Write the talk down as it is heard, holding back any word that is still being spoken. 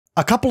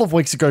A couple of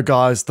weeks ago,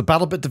 guys, the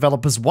BattleBit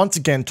developers once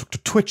again took to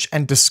Twitch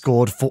and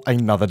Discord for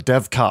another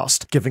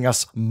DevCast, giving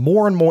us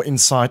more and more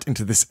insight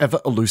into this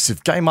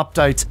ever-elusive game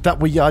update that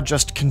we are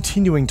just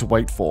continuing to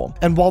wait for.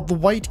 And while the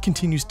wait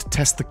continues to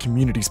test the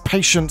community's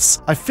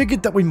patience, I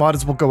figured that we might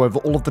as well go over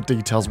all of the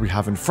details we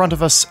have in front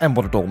of us and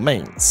what it all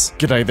means.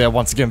 G'day there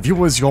once again,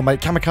 viewers, your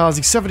mate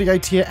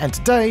Kamikaze78 here, and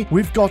today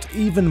we've got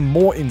even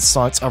more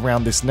insights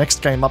around this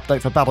next game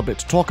update for BattleBit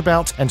to talk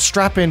about, and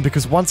strap in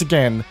because once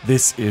again,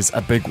 this is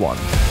a big one.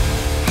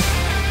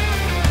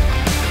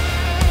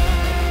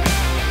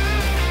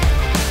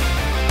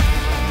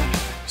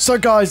 So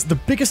guys, the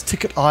biggest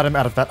ticket item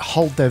out of that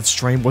whole dev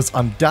stream was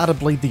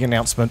undoubtedly the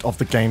announcement of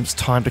the game's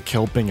time to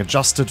kill being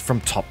adjusted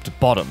from top to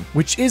bottom,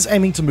 which is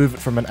aiming to move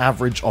it from an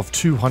average of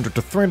 200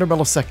 to 300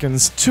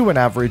 milliseconds to an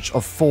average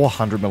of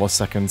 400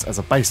 milliseconds as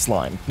a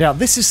baseline. Now,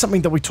 this is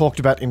something that we talked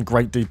about in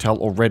great detail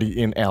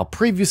already in our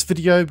previous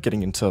video,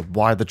 getting into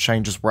why the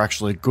changes were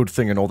actually a good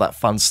thing and all that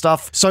fun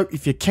stuff. So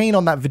if you're keen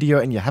on that video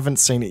and you haven't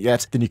seen it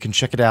yet, then you can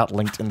check it out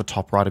linked in the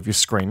top right of your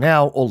screen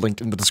now or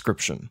linked in the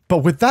description.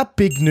 But with that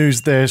big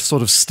news there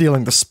sort of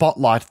stealing the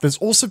spotlight, there's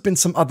also been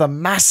some other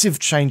massive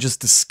changes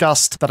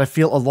discussed that I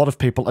feel a lot of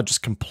people are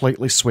just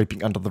completely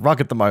sweeping under the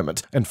rug at the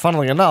moment. And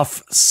funnily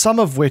enough, some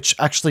of which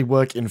actually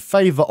work in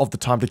favor of the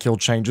time to kill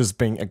changes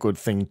being a good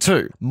thing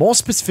too. More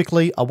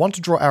specifically, I want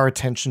to draw our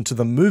attention to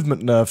the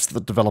movement nerfs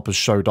that developers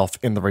showed off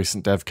in the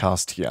recent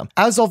DevCast here.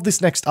 As of this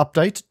next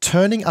update,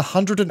 turning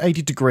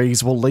 180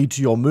 degrees will lead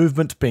to your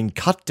movement being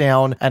cut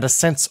down and a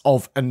sense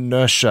of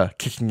inertia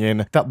kicking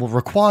in that will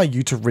require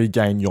you to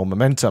regain your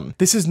momentum.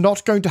 This is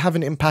not going to have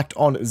an impact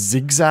on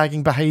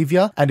zigzagging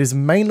behavior and is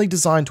mainly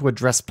designed to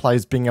address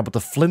players being able to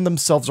fling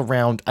themselves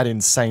around at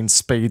insane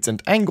speeds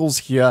and angles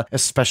here,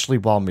 especially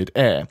while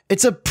mid-air.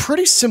 It's a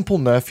pretty simple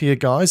nerf here,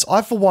 guys.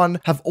 I, for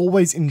one, have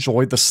always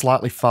enjoyed the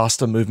slightly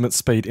faster movement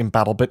speed in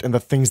BattleBit and the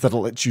things that it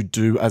lets you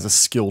do as a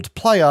skilled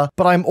player,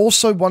 but I'm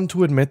also one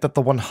to admit that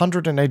the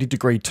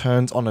 180-degree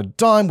turns on a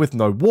dime with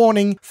no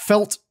warning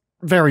felt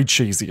very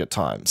cheesy at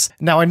times.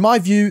 Now, in my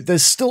view,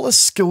 there's still a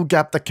skill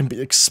gap that can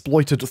be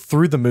exploited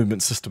through the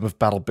movement system of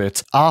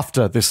BattleBit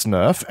after this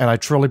nerf, and I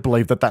truly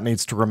believe that that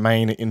needs to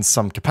remain in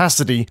some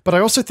capacity, but I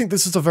also think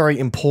this is a very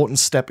important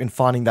step in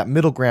finding that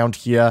middle ground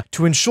here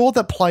to ensure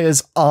that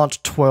players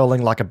aren't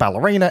twirling like a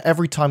ballerina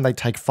every time they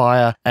take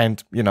fire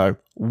and, you know,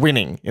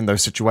 winning in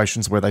those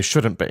situations where they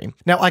shouldn't be.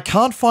 Now, I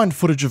can't find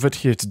footage of it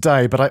here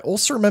today, but I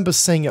also remember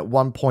seeing at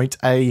one point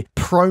a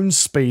prone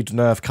speed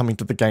nerf coming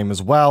to the game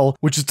as well,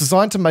 which is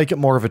designed to make it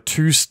more of a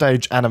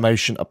two-stage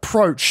animation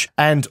approach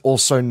and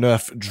also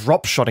nerf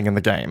drop-shotting in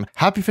the game.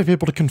 Happy for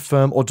people to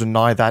confirm or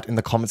deny that in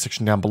the comment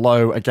section down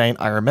below. Again,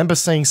 I remember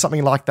seeing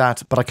something like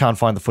that, but I can't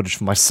find the footage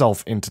for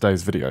myself in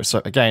today's video.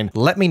 So again,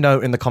 let me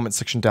know in the comment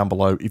section down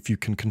below if you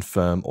can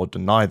confirm or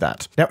deny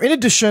that. Now, in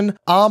addition,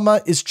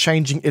 armor is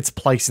changing its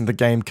place in the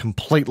game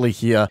completely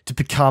here to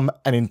become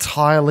an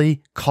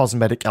entirely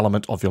cosmetic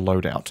element of your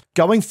loadout.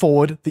 Going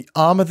forward, the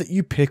armor that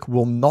you pick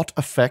will not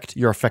affect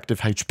your effective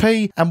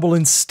HP and will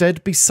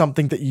instead be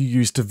something that you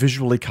use to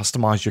visually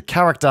customize your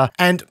character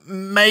and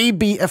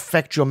maybe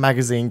affect your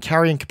magazine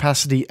carrying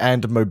capacity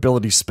and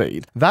mobility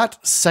speed.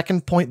 That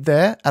second point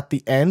there at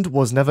the end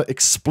was never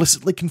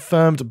explicitly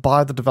confirmed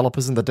by the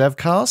developers in the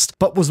DevCast,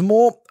 but was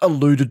more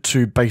alluded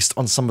to based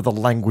on some of the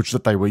language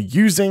that they were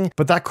using,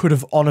 but that could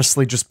have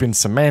honestly just been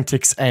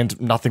semantics and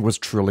nothing was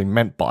truly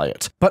meant by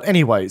it. But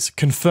anyways,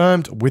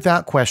 confirmed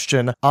without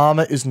question,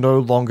 armor is no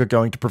longer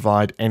going to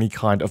provide any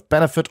kind of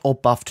benefit or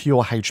buff to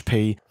your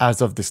HP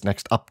as of this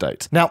next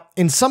update. Now,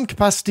 in some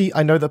capacity,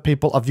 I know that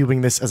people are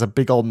viewing this as a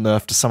big old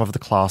nerf to some of the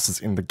classes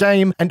in the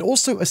game, and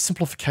also a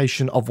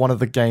simplification of one of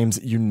the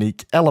game's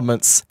unique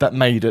elements that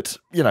made it,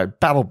 you know,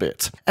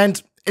 BattleBit.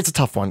 And it's a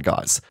tough one,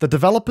 guys. The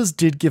developers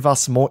did give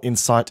us more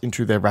insight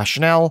into their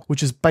rationale,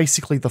 which is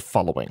basically the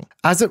following.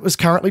 As it was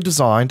currently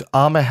designed,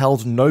 armor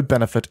held no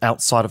benefit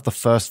outside of the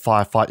first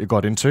firefight you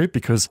got into,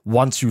 because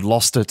once you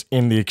lost it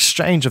in the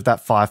exchange of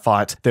that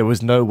firefight, there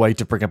was no way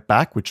to bring it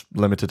back, which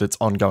limited its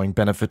ongoing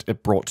benefit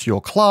it brought to your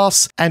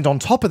class. And on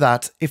top of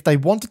that, if they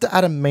wanted to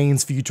add a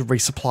means for you to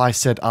resupply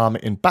said armor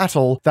in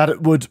battle, that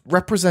it would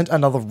represent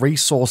another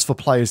resource for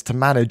players to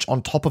manage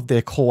on top of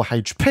their core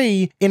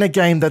HP in a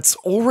game that's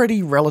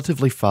already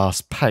relatively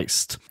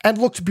fast-paced. And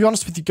look, to be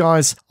honest with you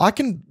guys, I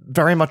can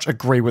very much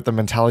agree with the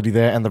mentality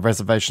there and the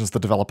reservations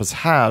the developers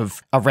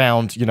have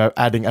around, you know,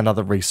 adding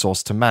another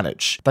resource to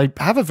manage. They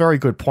have a very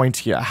good point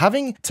here.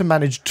 Having to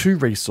manage two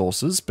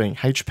resources, being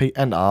HP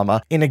and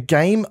armor, in a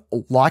game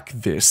like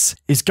this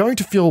is going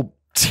to feel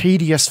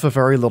tedious for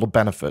very little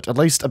benefit, at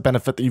least a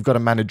benefit that you've got to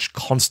manage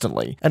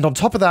constantly. And on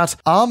top of that,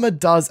 armor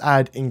does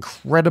add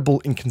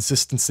incredible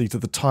inconsistency to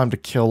the time to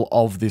kill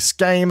of this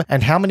game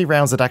and how many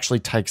rounds it actually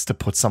takes to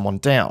put someone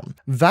down.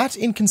 That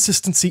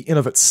inconsistency in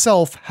of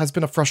itself has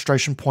been a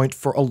frustration point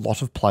for a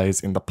lot of players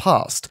in the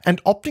past,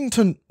 and opting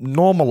to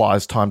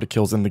normalize time to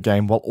kills in the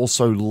game while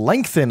also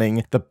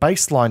lengthening the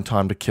baseline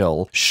time to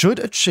kill should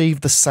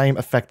achieve the same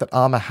effect that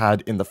armor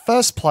had in the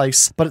first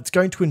place, but it's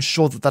going to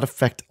ensure that that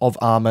effect of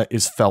armor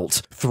is felt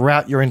bullet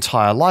throughout your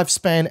entire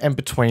lifespan and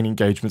between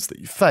engagements that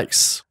you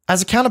face.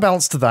 As a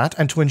counterbalance to that,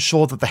 and to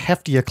ensure that the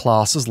heftier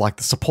classes like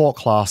the support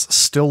class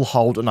still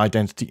hold an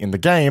identity in the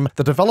game,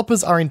 the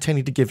developers are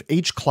intending to give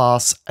each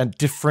class a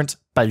different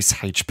base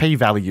HP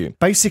value.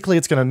 Basically,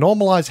 it's going to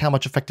normalize how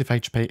much effective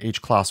HP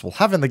each class will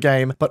have in the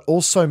game, but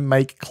also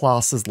make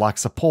classes like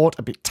support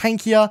a bit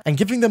tankier and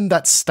giving them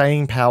that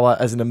staying power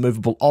as an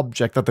immovable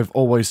object that they've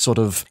always sort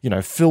of,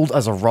 filled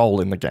as a role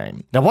in the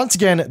game. Now, once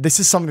again, this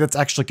is something that's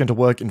actually going to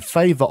work in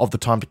favor of the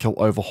time to kill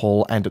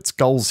overhaul and its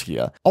goals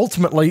here.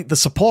 Ultimately, the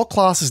support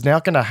class is now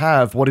going to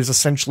have what is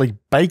essentially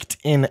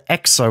baked-in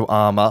exo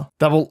armor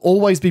that will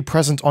always be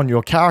present on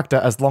your character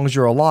as long as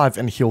you're alive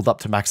and healed up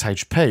to max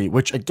HP,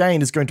 which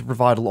again is going to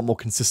provide a lot more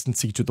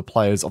consistency to the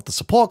players of the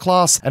support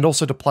class and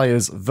also to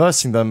players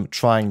versing them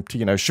trying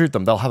to, shoot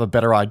them. They'll have a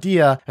better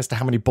idea as to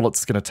how many bullets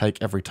it's going to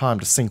take every time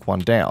to sink one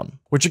down.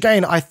 Which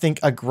again, I think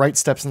are great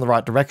steps in the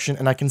right direction,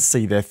 and I can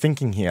see their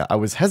thinking here. I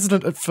was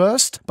hesitant at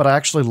first, but I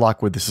actually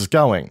like where this is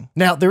going.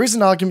 Now, there is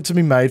an argument to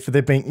be made for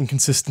there being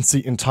inconsistency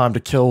in time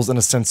to kills in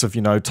a sense of,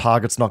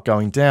 targets not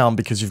going down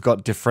because you've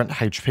got different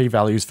HP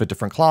values for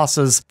different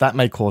classes. That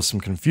may cause some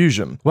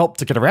confusion. Well,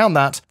 to get around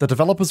that, the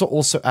developers are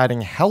also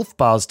adding health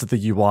bars to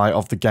the UI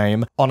of the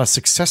game on a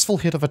successful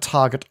hit of a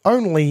target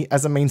only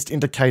as a means to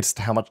indicate as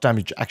to how much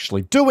damage you're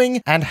actually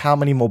doing and how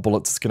many more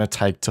bullets it's going to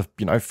take to,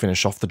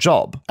 finish off the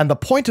job. And the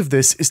point of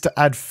this is to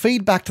add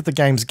feedback to the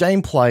game's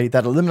gameplay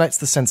that eliminates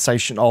the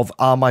sensation of,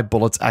 are my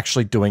bullets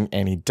actually doing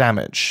any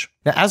damage?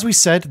 Now, as we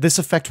said, this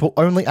effect will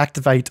only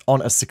activate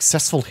on a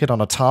successful hit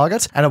on a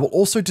target, and it will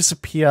also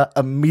disappear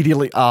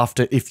immediately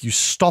after if you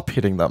stop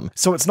hitting them.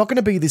 So it's not going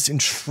to be this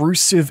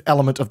intrusive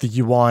element of the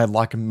UI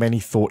like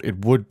many thought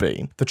it would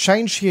be. The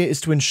change here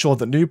is to ensure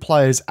that new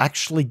players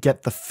actually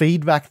get the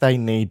feedback they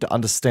need to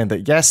understand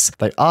that yes,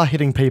 they are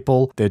hitting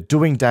people, they're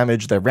doing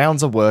damage, their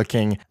rounds are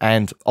working,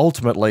 and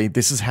ultimately,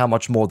 this is how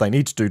much more they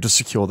need to do to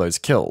secure those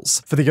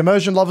kills. For the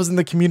immersion lovers in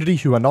the community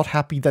who are not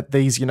happy that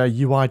these,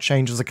 UI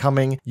changes are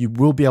coming, you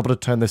will be able to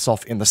turn this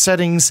off in the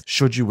settings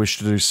should you wish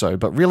to do so,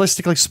 but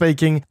realistically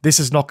speaking, this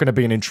is not going to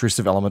be an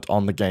intrusive element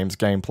on the game's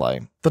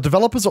gameplay. The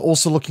developers are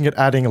also looking at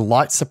adding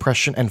light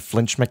suppression and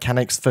flinch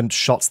mechanics for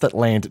shots that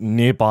land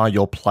nearby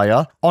your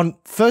player. On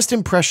first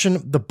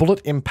impression, the bullet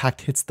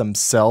impact hits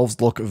themselves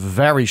look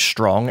very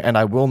strong, and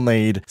I will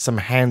need some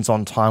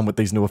hands-on time with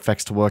these new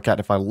effects to work out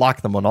if I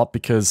like them or not,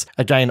 because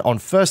again, on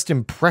first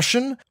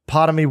impression,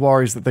 part of me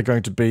worries that they're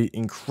going to be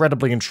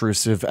incredibly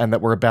intrusive and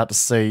that we're about to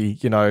see,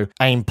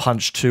 Aim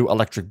Punch 2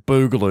 Electric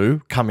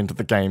Boogaloo come into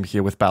the game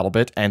here with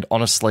BattleBit, and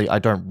honestly, I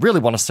don't really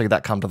want to see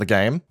that come to the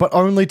game, but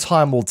only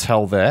time will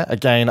tell there.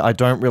 Again, I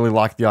don't really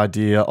like the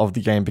idea of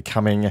the game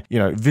becoming,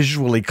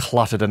 visually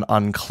cluttered and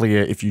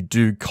unclear if you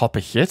do cop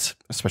a hit,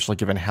 especially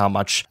given how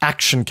much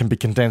action can be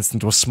condensed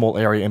into a small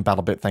area in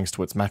BattleBit thanks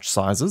to its match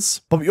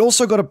sizes. But we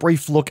also got a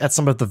brief look at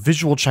some of the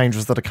visual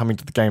changes that are coming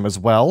to the game as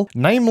well,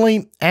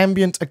 namely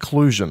ambient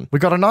occlusion. We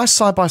got a nice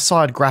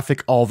side-by-side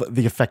graphic of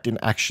the effect in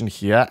action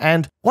here,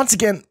 and once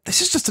again,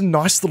 this is just a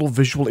nice little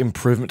visual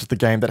improvement to the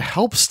game that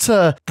helps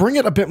to bring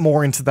it a bit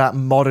more into that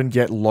modern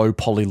yet low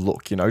poly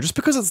look, just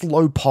because it's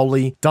low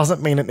poly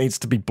doesn't mean it needs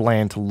to be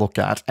bland to look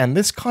at, and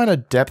this kind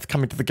of depth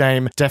coming to the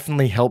game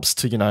definitely helps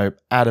to,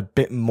 add a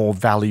bit more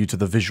value to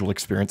the visual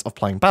experience of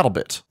playing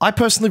BattleBit. I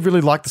personally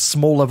really like the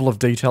small level of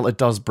detail it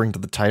does bring to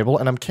the table,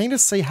 and I'm keen to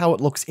see how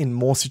it looks in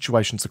more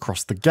situations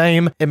across the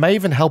game. It may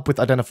even help with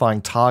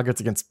identifying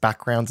targets against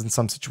backgrounds in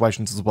some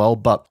situations as well,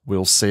 but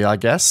we'll see, I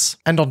guess.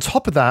 And on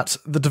top of that,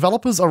 the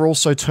developers are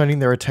also turning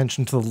their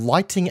attention to the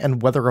lighting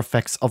and weather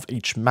effects of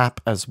each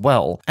map as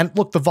well. And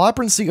look, the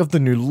vibrancy of the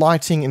new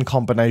lighting in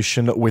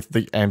combination with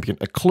the ambient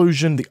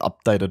occlusion, the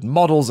updated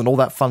models, and all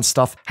that fun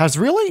stuff has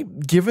really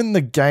given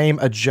the game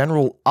a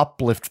general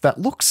uplift that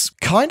looks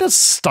kind of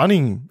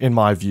stunning in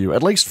my view,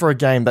 at least for a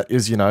game that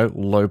is,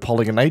 low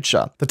poly in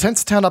nature. The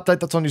Tensor Town update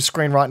that's on your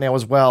screen right now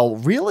as well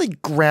really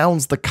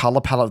grounds the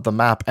color palette of the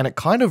map, and it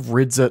kind of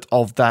rids it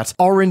of that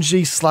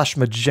orangey /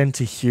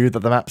 magenta hue that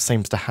the map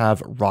seems to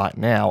have right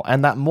now,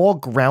 and that more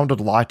grounded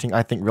lighting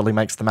I think really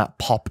makes the map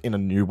pop in a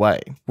new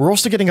way. We're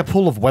also getting a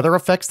pool of weather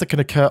effects that can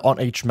occur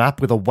on each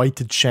map with a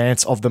weighted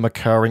chance of them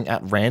occurring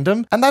at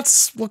random, and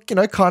that's, look,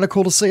 kind of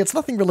cool to see. It's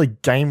nothing really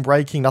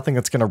game-breaking, nothing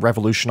that's going to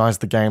revolutionize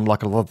the game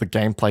like a lot of the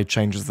gameplay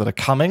changes that are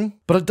coming,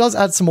 but it does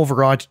add some more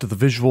variety to the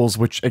visuals,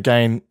 which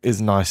again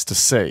is nice to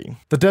see.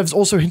 The devs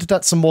also hinted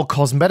at some more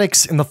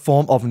cosmetics in the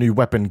form of new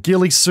weapon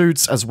ghillie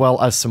suits, as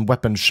well as some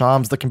weapon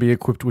charms that can be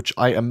equipped, which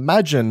I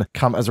imagine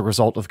come as a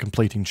result of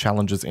completing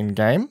challenges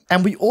in-game.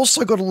 And we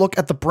also got a look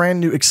at the brand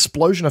new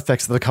explosion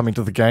effects that are coming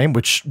to the game,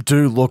 which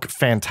do look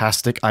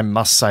fantastic, I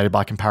must say,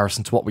 by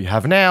comparison to what we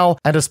have now.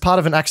 And as part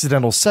of an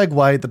accidental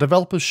segue, the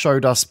developers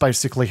showed us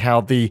basically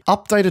how the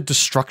updated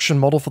destruction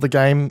model for the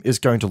game is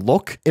going to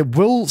look. It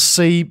will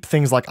see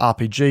things like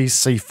RPGs,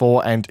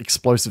 C4, and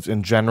explosives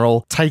in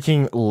general,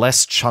 taking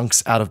less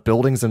chunks out of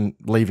buildings and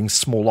leaving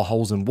smaller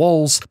holes in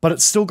walls, but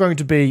it's still going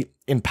to be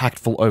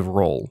impactful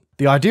overall.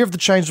 The idea of the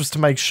change was to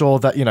make sure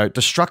that, you know,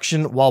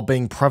 destruction, while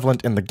being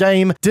prevalent in the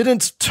game,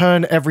 didn't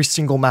turn every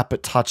single map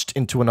it touched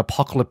into an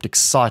apocalyptic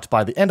site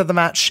by the end of the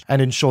match, and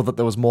ensure that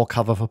there was more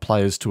cover for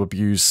players to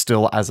abuse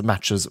still as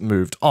matches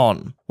moved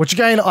on. Which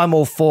again, I'm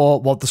all for.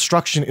 While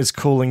destruction is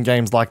cool in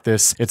games like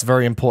this, it's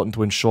very important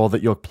to ensure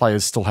that your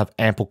players still have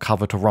ample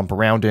cover to romp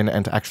around in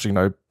and to actually, you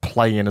know,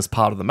 play in as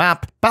part of the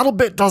map.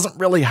 BattleBit doesn't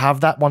really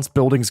have that once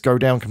buildings go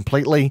down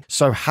completely,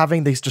 so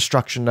having these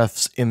destruction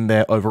nerfs in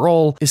there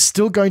overall is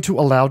still going to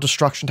allow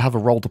destruction to have a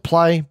role to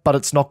play, but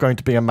it's not going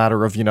to be a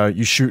matter of, you know,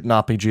 you shoot an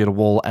RPG at a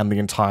wall and the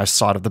entire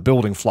side of the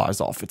building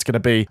flies off. It's going to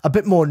be a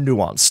bit more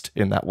nuanced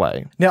in that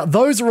way. Now,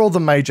 those are all the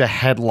major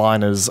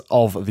headliners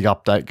of the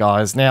update,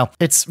 guys. Now,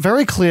 it's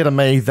very clear to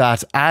me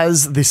that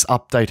as this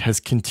update has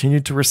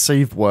continued to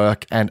receive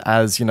work, and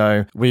as, you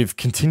know, we've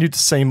continued to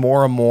see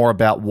more and more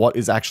about what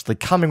is actually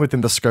coming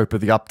within the scope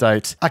of the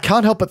update, I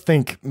can't help but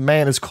think,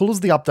 man, as cool as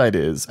the update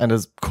is, and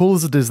as cool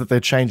as it is that they're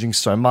changing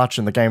so much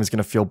and the game is going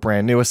to feel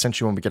brand new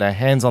essentially when we get our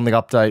hands on the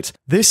update,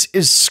 this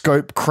is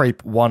scope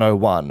creep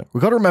 101.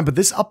 We've got to remember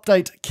this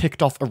update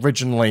kicked off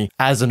originally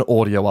as an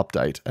audio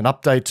update, an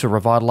update to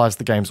revitalize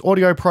the game's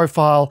audio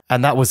profile,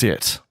 and that was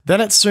it. Then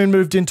it soon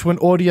moved into an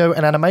audio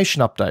and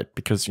animation update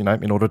because, you know,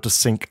 in order to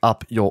sync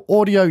up your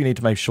audio, you need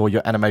to make sure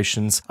your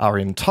animations are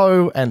in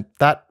tow, and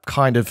that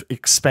kind of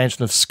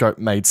expansion of scope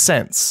made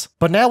sense.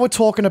 But now we're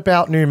talking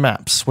about new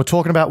maps. We're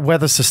talking about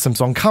weather systems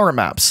on current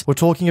maps. We're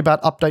talking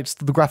about updates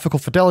to the graphical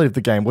fidelity of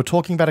the game. We're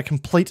talking about a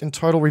complete and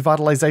total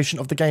revitalization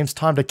of the game's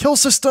time to kill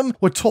system.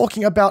 We're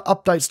talking about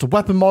updates to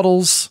weapon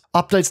models,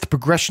 updates to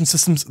progression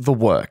systems, the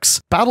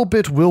works.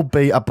 BattleBit will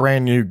be a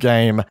brand new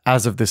game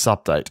as of this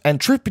update.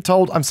 And truth be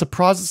told, I'm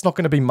surprised it's not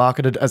going to be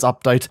marketed as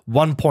update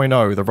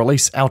 1.0, the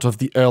release out of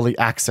the early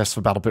access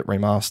for BattleBit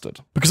Remastered.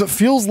 Because it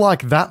feels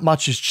like that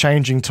much is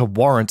changing to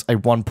warrant a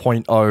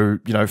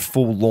 1.0, you know,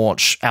 full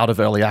launch out of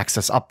early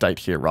access update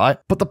here, right?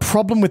 But the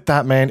problem with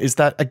that, man, is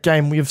that,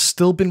 again, we have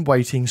still been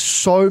waiting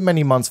so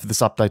many months for this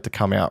update to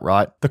come out,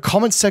 right? The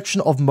comment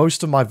section of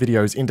most of my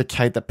videos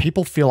indicate that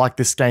people feel like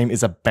this game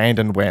is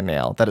abandonware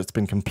now, that it's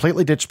been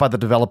completely ditched by the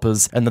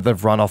developers and that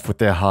they've run off with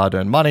their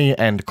hard-earned money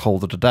and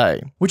called it a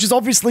day. Which is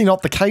obviously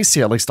not the case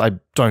here, at least I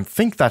don't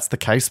think that's the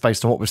case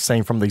based on what we're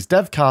seeing from these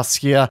devcasts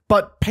here,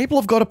 but people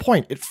have got a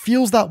point. It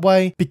feels that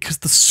way because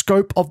the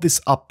scope of this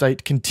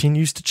update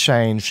continues to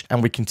change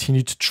and we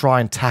continue to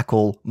try and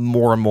tackle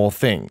more and more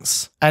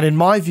things. And in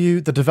my view,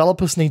 the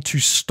developers need to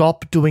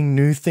stop doing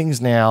new things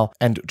now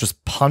and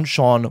just punch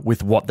on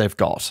with what they've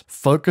got.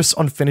 Focus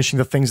on finishing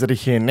the things that are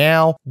here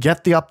now,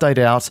 get the update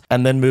out,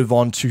 and then move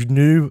on to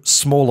new,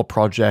 smaller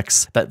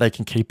projects that they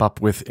can keep up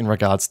with in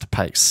regards to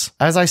pace.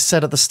 As I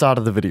said at the start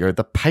of the video,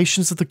 the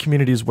patience of the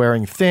community is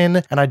wearing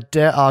thin, and I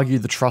dare argue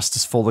the trust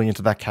is falling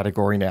into that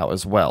category now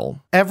as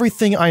well.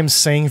 Everything I'm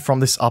seeing from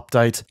this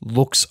update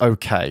looks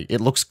okay. It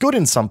looks good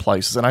in some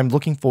places, and I'm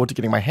looking forward to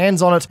getting my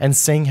hands on it and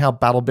seeing how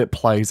BattleBit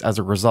plays as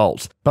a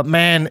result. But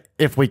man,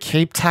 if we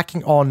keep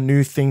tacking on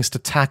new things to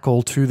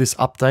tackle to this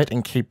update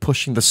and keep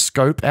pushing the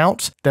scope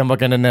out, then we're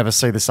going to never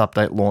see this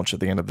update launch at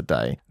the end of the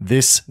day.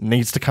 This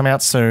needs to come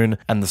out soon,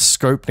 and the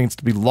scope needs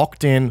to be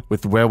locked in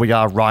with where we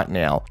are right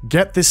now.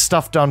 Get this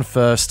stuff done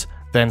first,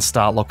 then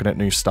start looking at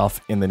new stuff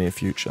in the near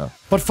future.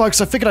 But folks,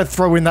 I figured I'd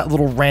throw in that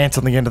little rant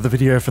on the end of the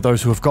video for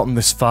those who have gotten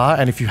this far,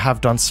 and if you have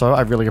done so,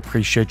 I really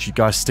appreciate you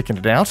guys sticking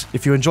it out.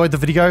 If you enjoyed the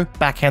video,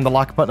 backhand the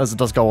like button as it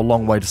does go a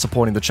long way to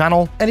supporting the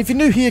channel. And if you're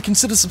new here,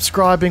 consider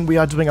subscribing. We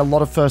are doing a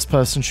lot of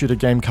first-person shooter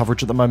game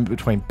coverage at the moment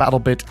between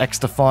BattleBit,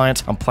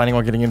 XDefiant. I'm planning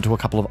on getting into a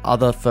couple of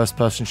other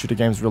first-person shooter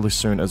games really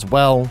soon as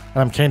well, and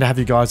I'm keen to have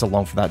you guys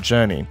along for that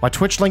journey. My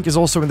Twitch link is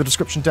also in the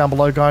description down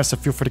below, guys, so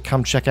feel free to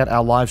come check out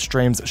our live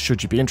streams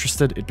should you be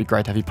interested. It'd be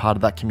great to have you part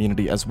of that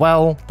community as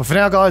well. But for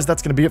now, guys,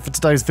 that's going to be it for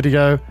today's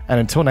video, and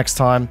until next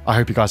time, I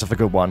hope you guys have a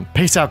good one.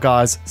 Peace out,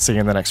 guys. See you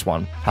in the next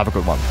one. Have a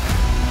good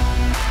one.